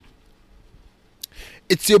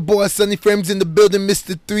It's your boy Sunny Frames in the building,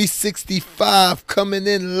 Mr. 365 coming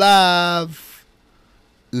in live.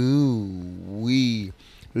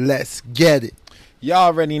 Let's get it. Y'all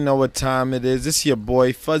already know what time it is. It's your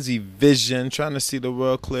boy Fuzzy Vision, trying to see the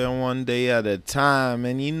world clear one day at a time.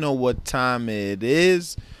 And you know what time it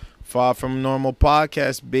is. Far from Normal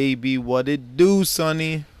Podcast, baby. What it do,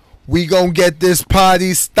 Sonny? We gonna get this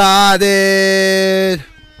party started.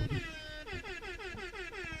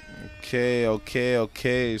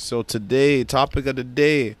 Okay. So today, topic of the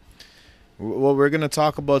day, what we're going to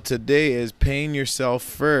talk about today is paying yourself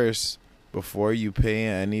first before you pay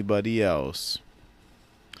anybody else.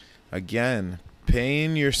 Again,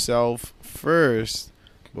 paying yourself first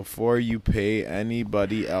before you pay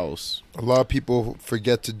anybody else. A lot of people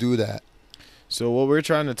forget to do that. So what we're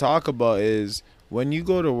trying to talk about is when you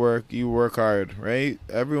go to work, you work hard, right?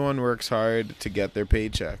 Everyone works hard to get their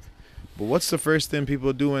paycheck. But what's the first thing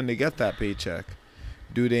people do when they get that paycheck?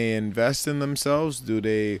 Do they invest in themselves? Do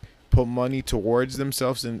they put money towards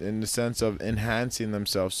themselves in the sense of enhancing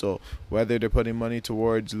themselves? So whether they're putting money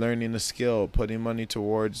towards learning a skill, putting money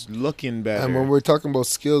towards looking better. And when we're talking about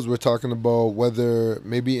skills, we're talking about whether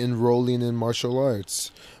maybe enrolling in martial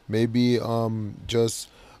arts, maybe just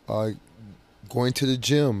going to the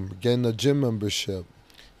gym, getting a gym membership.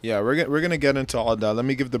 Yeah, we're gonna get into all that. Let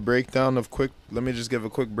me give a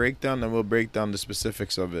quick breakdown, and we'll break down the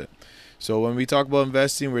specifics of it. So when we talk about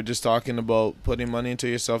investing, we're just talking about putting money into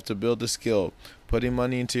yourself to build a skill, putting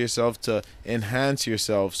money into yourself to enhance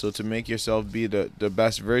yourself, so to make yourself be the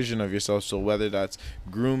best version of yourself. So whether that's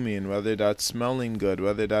grooming, whether that's smelling good,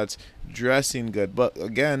 whether that's dressing good. But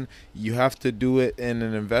again, you have to do it in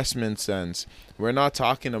an investment sense. We're not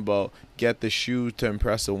talking about get the shoe to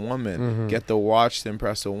impress a woman, get the watch to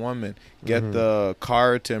impress a woman, get the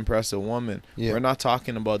car to impress a woman. Yeah. We're not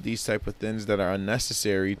talking about these type of things that are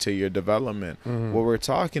unnecessary to your development. What we're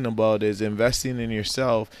talking about is investing in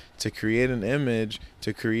yourself to create an image,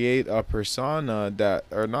 to create a persona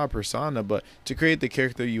but to create the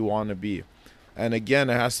character you want to be. And again,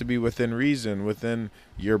 it has to be within reason, within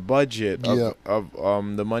your budget of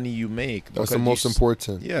the money you make. That's the most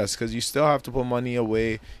important. Yes, because you still have to put money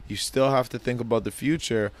away. You still have to think about the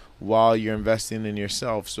future while you're investing in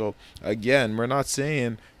yourself. So again, we're not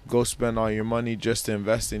saying go spend all your money just to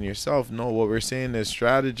invest in yourself. No, what we're saying is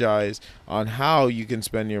strategize on how you can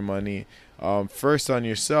spend your money. First on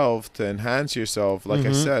yourself to enhance yourself, like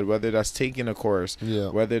I said, whether that's taking a course,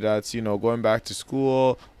 whether that's, going back to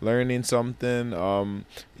school, learning something,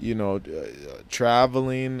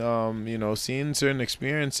 traveling, seeing certain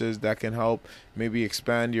experiences that can help maybe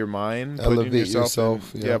expand your mind, elevate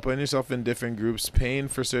yourself. Putting yourself in different groups, paying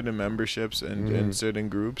for certain memberships in certain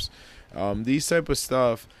groups. These type of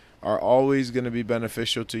stuff are always going to be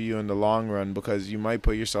beneficial to you in the long run, because you might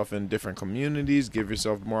put yourself in different communities, give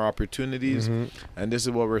yourself more opportunities, and this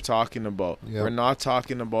is what we're talking about. We're not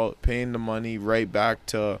talking about paying the money right back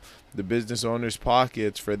to the business owner's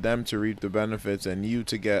pockets for them to reap the benefits and you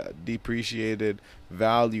to get depreciated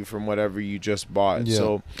value from whatever you just bought.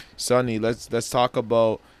 So, Sonny, let's talk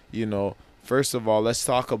about, first of all, let's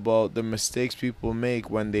talk about the mistakes people make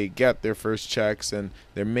when they get their first checks and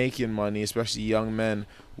they're making money, especially young men.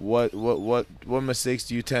 What mistakes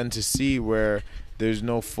do you tend to see where there's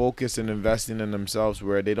no focus in investing in themselves,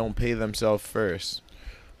 where they don't pay themselves first?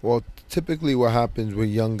 Well, typically what happens with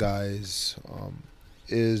young guys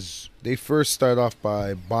is they first start off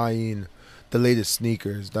by buying the latest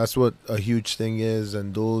sneakers. That's what a huge thing is,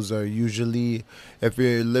 and those are usually, if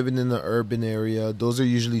you're living in an urban area, those are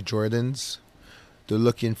usually Jordans. They're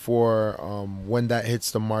looking for, when that hits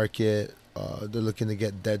the market, they're looking to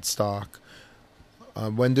get dead stock.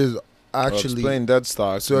 When there's actually explain dead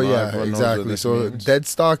stock. So exactly. So dead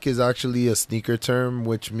stock is actually a sneaker term,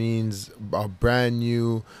 which means a brand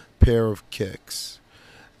new pair of kicks.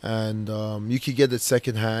 And you can get it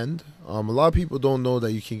secondhand. A lot of people don't know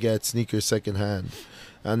that you can get sneakers secondhand,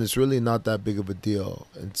 and it's really not that big of a deal.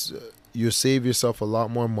 It's you save yourself a lot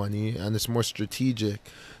more money, and it's more strategic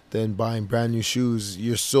than buying brand new shoes.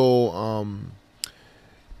 You're so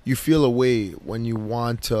you feel a way when you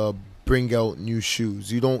want to bring out new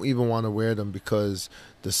shoes. You don't even want to wear them because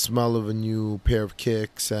the smell of a new pair of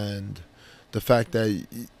kicks and the fact that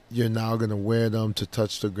you're now gonna wear them to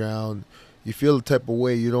touch the ground. You feel the type of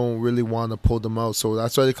way. You don't really want to pull them out. So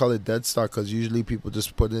that's why they call it dead stock, because usually people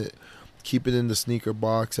just keep it in the sneaker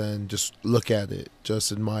box and just look at it,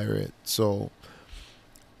 just admire it. So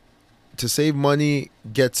to save money,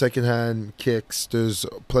 get secondhand kicks. There's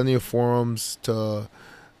plenty of forums to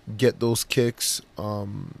get those kicks.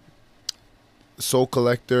 Soul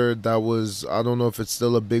Collector, that was, I don't know if it's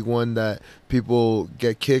still a big one that people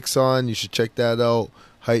get kicks on. You should check that out.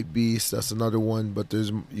 Hype Beast, that's another one, but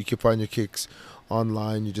you can find your kicks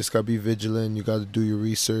online. You just gotta be vigilant. You gotta do your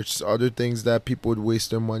research. Other things that people would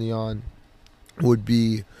waste their money on would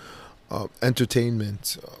be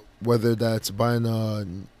entertainment, whether that's buying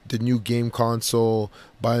the new game console,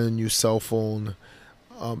 buying a new cell phone,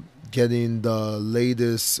 getting the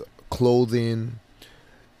latest clothing,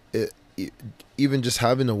 even just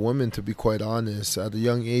having a woman. To be quite honest, at a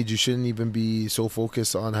young age, you shouldn't even be so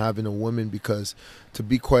focused on having a woman, because, to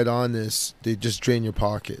be quite honest, they just drain your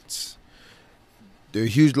pockets. They're a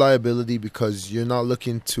huge liability because you're not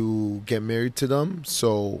looking to get married to them.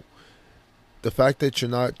 So the fact that you're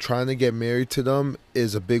not trying to get married to them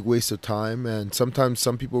is a big waste of time. And sometimes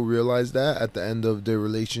some people realize that at the end of their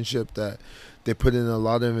relationship, that they put in a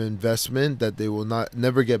lot of investment that they will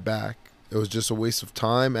never get back. It was just a waste of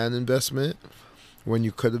time and investment, when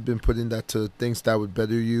you could have been putting that to things that would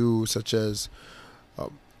better you, such as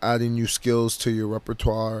adding new skills to your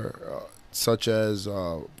repertoire, such as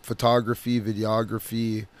photography,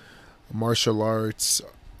 videography, martial arts,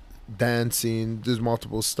 dancing. There's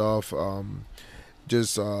multiple stuff.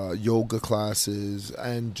 Just yoga classes,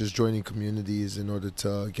 and just joining communities in order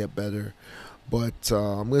to get better. But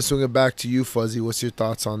I'm going to swing it back to you, Fuzzy. What's your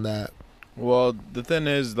thoughts on that? Well, the thing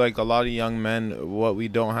is, like, a lot of young men, what we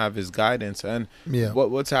don't have is guidance. And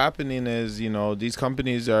what's happening is, these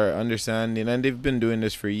companies are understanding, and they've been doing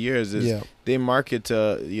this for years, is they market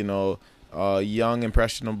to, young,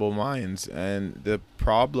 impressionable minds. And the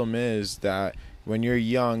problem is that when you're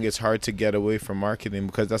young, it's hard to get away from marketing,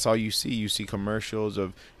 because that's all you see. You see commercials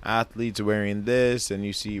of athletes wearing this, and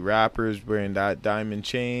you see rappers wearing that diamond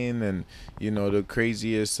chain, and the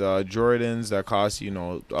craziest Jordans that cost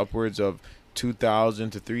upwards of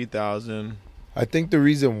 $2,000 to $3,000. I think the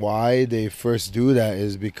reason why they first do that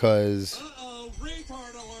is because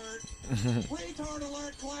retard alert. Retard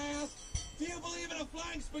alert, class. Do you believe in a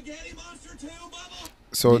flying spaghetti monster too, Bubba?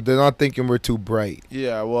 So they're not thinking we're too bright.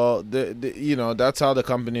 Yeah, well, that's how the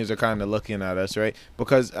companies are kind of looking at us, right?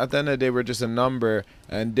 Because at the end of the day, we're just a number,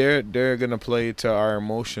 and they're gonna play to our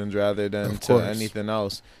emotions rather than to anything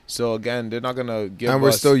else. So again, they're not gonna give us. And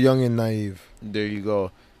we're still young and naive. There you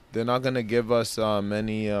go. They're not gonna give us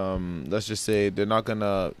any. Let's just say they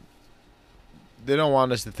don't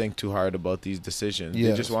want us to think too hard about these decisions.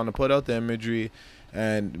 Yes. They just want to put out the imagery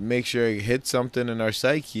and make sure it hits something in our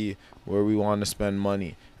psyche where we want to spend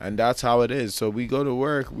money. And that's how it is. So we go to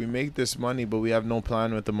work, we make this money, but we have no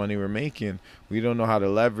plan with the money we're making. We don't know how to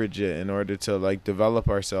leverage it in order to develop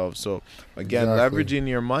ourselves. So again, leveraging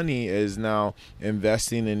your money is now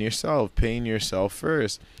investing in yourself, paying yourself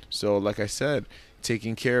first. So like I said,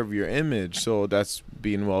 taking care of your image. So that's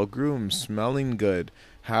being well groomed, smelling good,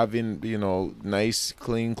 having nice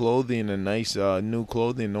clean clothing and nice new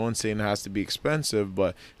clothing. No one's saying it has to be expensive,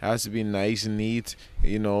 but it has to be nice and neat,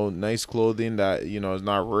 nice clothing that is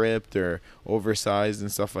not ripped or oversized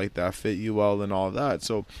and stuff like that, fit you well and all that.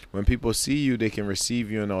 So when people see you, they can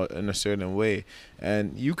receive you in a certain way.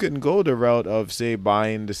 And you can go the route of, say,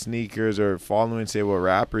 buying the sneakers or following, say, what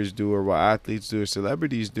rappers do or what athletes do or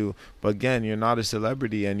celebrities do. But again, you're not a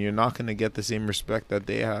celebrity, and you're not going to get the same respect that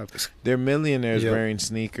they have. They're millionaires wearing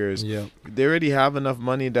sneakers. They already have enough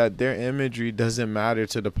money that their imagery doesn't matter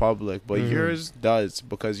to the public, but yours does,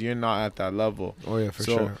 because you're not at that level. Oh, yeah, for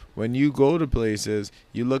sure. When you go to places,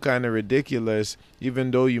 you look kind of ridiculous,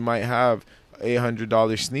 even though you might have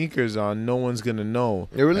 $800 sneakers on. No one's gonna know.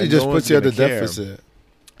 It really just puts you at a deficit,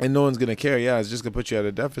 and no one's gonna care. Yeah, it's just gonna put you at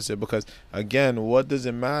a deficit, because again, what does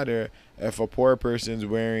it matter if a poor person's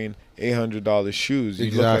wearing $800 shoes?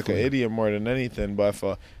 You look like an idiot more than anything. But if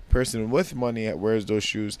a person with money wears those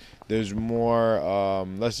shoes, there's more.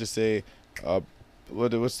 Let's just say,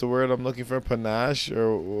 what's the word I'm looking for? Panache,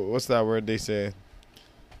 or what's that word they say?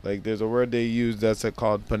 Like, there's a word they use that's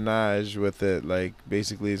called panache with it. Like,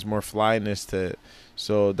 basically, it's more flyness to it.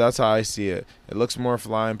 So that's how I see it. It looks more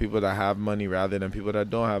fly in people that have money rather than people that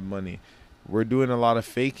don't have money. We're doing a lot of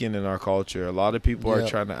faking in our culture. A lot of people are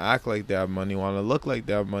trying to act like they have money, want to look like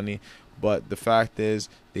they have money, but the fact is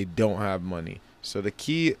they don't have money. So the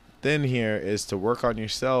key thing here is to work on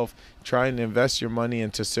yourself, try and invest your money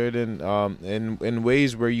into certain in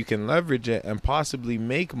ways where you can leverage it and possibly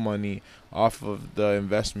make money off of the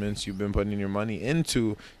investments you've been putting your money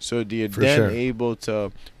into, so that you're able to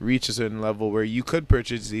reach a certain level where you could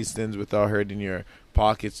purchase these things without hurting your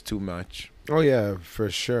pockets too much. Oh yeah, for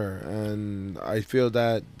sure. And I feel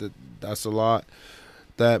that's a lot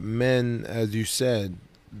that men, as you said,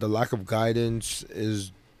 the lack of guidance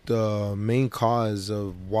is the main cause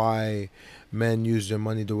of why men use their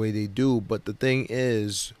money the way they do. But the thing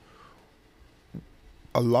is,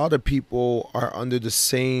 a lot of people are under the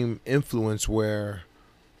same influence where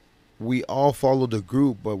we all follow the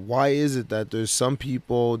group. But why is it that there's some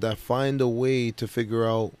people that find a way to figure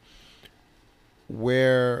out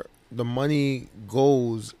where the money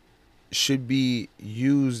goes should be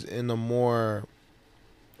used in a more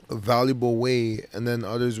valuable way, and then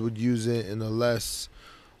others would use it in a less,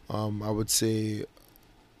 I would say,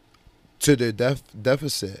 to their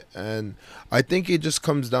deficit. And I think it just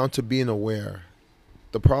comes down to being aware.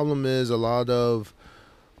 The problem is a lot of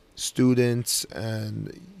students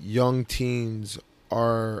and young teens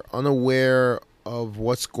are unaware of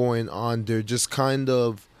what's going on. They're just kind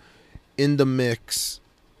of in the mix.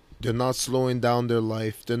 They're not slowing down their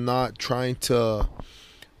life. They're not trying to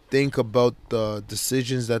think about the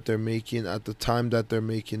decisions that they're making at the time that they're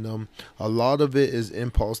making them. A lot of it is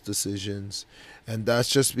impulse decisions, and that's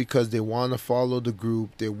just because they want to follow the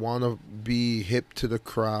group. They want to be hip to the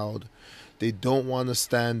crowd. They don't want to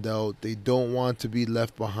stand out. They don't want to be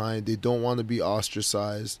left behind. They don't want to be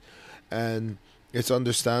ostracized. And it's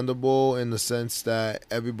understandable in the sense that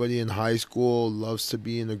everybody in high school loves to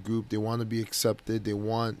be in a group. They want to be accepted. They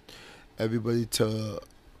want everybody to,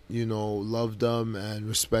 love them and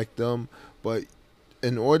respect them. But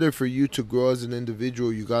in order for you to grow as an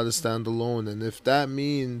individual, you got to stand alone. And if that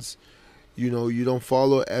means, you don't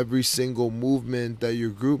follow every single movement that your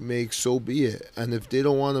group makes, so be it. And if they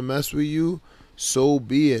don't want to mess with you, so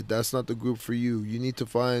be it. That's not the group for you. You need to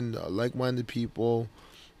find like-minded people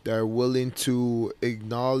that are willing to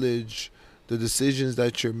acknowledge the decisions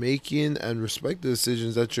that you're making and respect the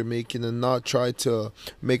decisions that you're making, and not try to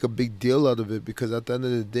make a big deal out of it, because at the end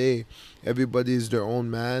of the day, everybody is their own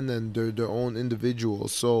man and they're their own individual.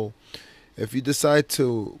 So if you decide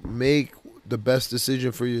to make the best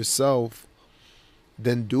decision for yourself,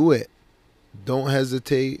 then do it. Don't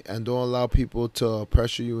hesitate, and don't allow people to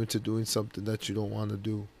pressure you into doing something that you don't want to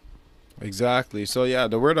do. Exactly. So yeah,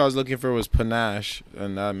 the word I was looking for was panache,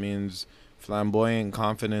 and that means flamboyant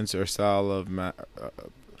confidence or style of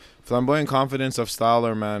flamboyant confidence of style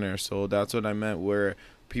or manner. So that's what I meant, where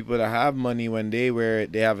people that have money, when they wear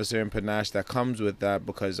it, they have a certain panache that comes with that,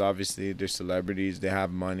 because obviously they're celebrities, they have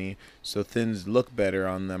money, so things look better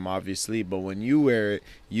on them, obviously. But when you wear it,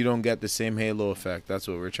 you don't get the same halo effect. That's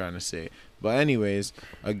what we're trying to say. But anyways,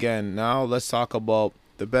 again, now let's talk about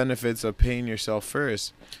the benefits of paying yourself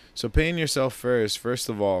first. So paying yourself first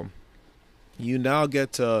of all, you now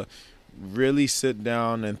get to really sit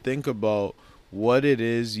down and think about what it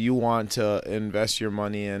is you want to invest your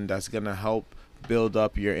money in that's going to help build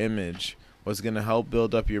up your image, what's going to help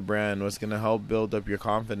build up your brand, what's going to help build up your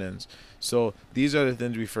confidence. So these are the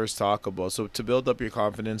things we first talk about. So to build up your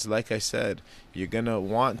confidence, like I said, you're going to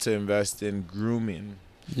want to invest in grooming.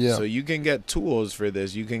 Yeah. So you can get tools for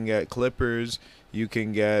this. You can get clippers, you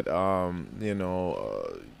can get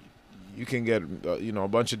you can get a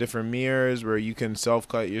bunch of different mirrors where you can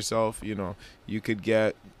self-cut yourself. You could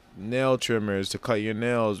get nail trimmers to cut your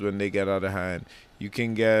nails when they get out of hand. You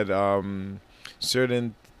can get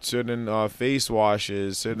certain face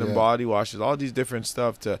washes, certain body washes, all these different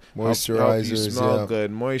stuff to help you smell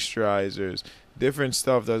good, moisturizers, different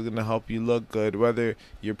stuff that's going to help you look good, whether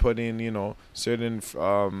you're putting certain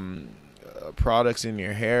products in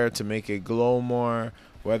your hair to make it glow more,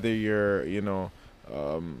 whether you're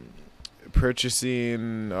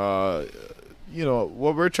purchasing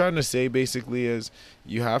what we're trying to say basically is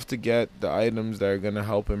you have to get the items that are going to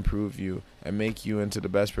help improve you and make you into the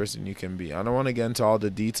best person you can be. I don't want to get into all the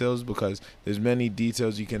details because there's many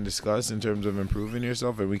details you can discuss in terms of improving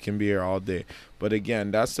yourself, and we can be here all day. But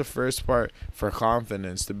again, that's the first part for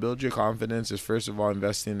confidence. To build your confidence is first of all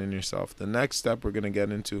investing in yourself. The next step we're going to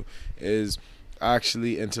get into is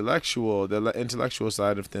actually the intellectual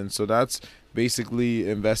side of things. So that's basically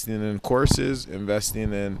investing in courses,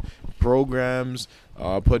 investing in programs,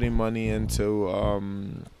 putting money into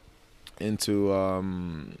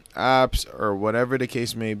apps or whatever the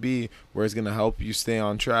case may be, where it's going to help you stay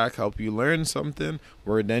on track, help you learn something,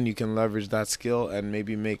 where then you can leverage that skill and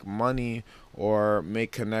maybe make money or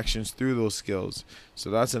make connections through those skills.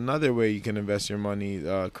 So that's another way you can invest your money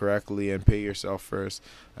correctly and pay yourself first.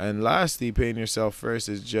 And lastly, paying yourself first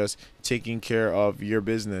is just taking care of your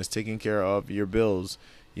business, taking care of your bills.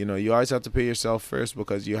 You know, you always have to pay yourself first,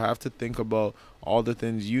 because you have to think about all the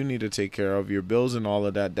things you need to take care of, your bills and all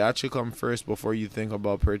of that. That should come first before you think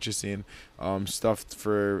about purchasing stuff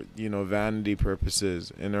for, you know, vanity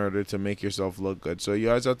purposes in order to make yourself look good. So you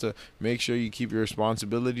always have to make sure you keep your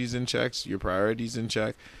responsibilities in check, your priorities in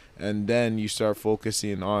check, and then you start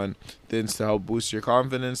focusing on things to help boost your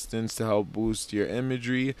confidence, things to help boost your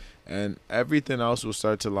imagery, and everything else will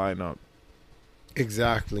start to line up.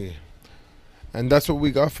 Exactly. And that's what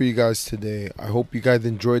we got for you guys today. I hope you guys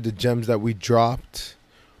enjoyed the gems that we dropped.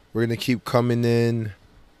 We're going to keep coming in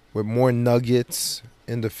with more nuggets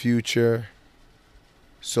in the future.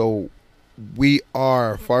 So we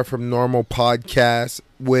are Far From Normal podcast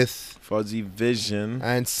with Fuzzy Vision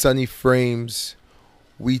and Sunny Frames.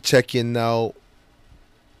 We check in now.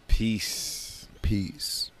 Peace.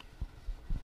 Peace.